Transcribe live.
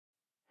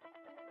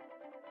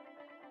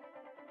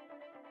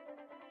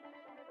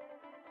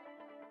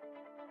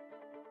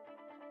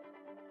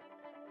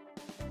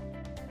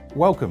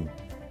Welcome,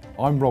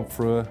 I'm Rob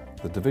Frewer,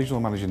 the Divisional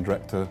Managing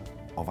Director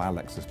of our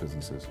Lexus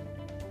businesses.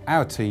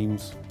 Our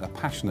teams are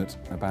passionate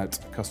about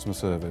customer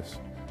service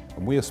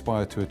and we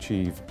aspire to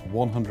achieve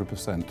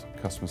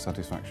 100% customer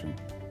satisfaction.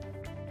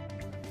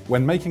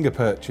 When making a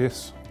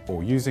purchase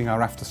or using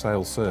our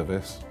after-sales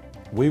service,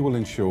 we will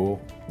ensure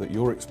that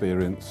your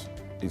experience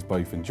is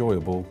both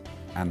enjoyable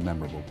and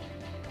memorable.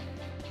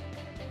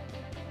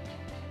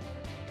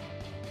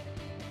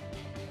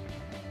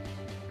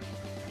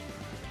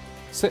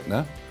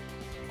 Sytner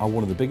are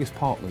one of the biggest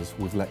partners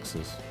with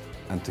Lexus,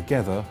 and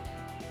together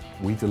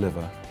we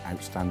deliver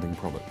outstanding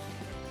products.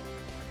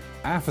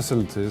 Our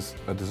facilities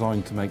are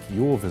designed to make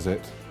your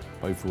visit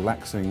both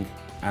relaxing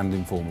and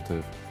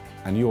informative,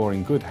 and you are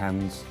in good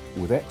hands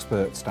with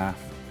expert staff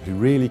who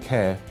really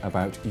care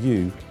about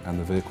you and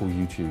the vehicle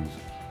you choose.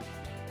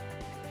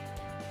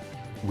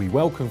 We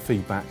welcome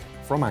feedback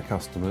from our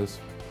customers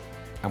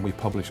and we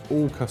publish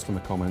all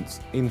customer comments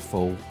in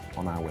full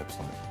on our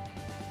website.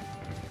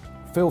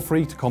 Feel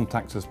free to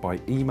contact us by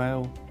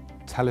email,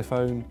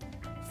 telephone,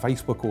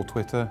 Facebook or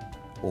Twitter,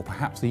 or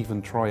perhaps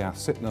even try our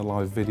Sytner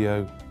live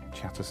video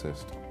chat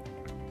assist.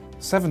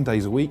 7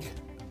 days a week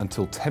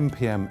until 10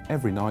 p.m.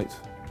 every night,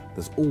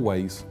 there's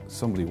always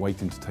somebody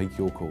waiting to take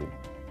your call.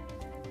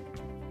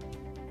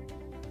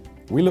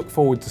 We look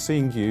forward to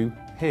seeing you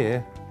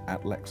here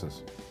at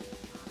Lexus.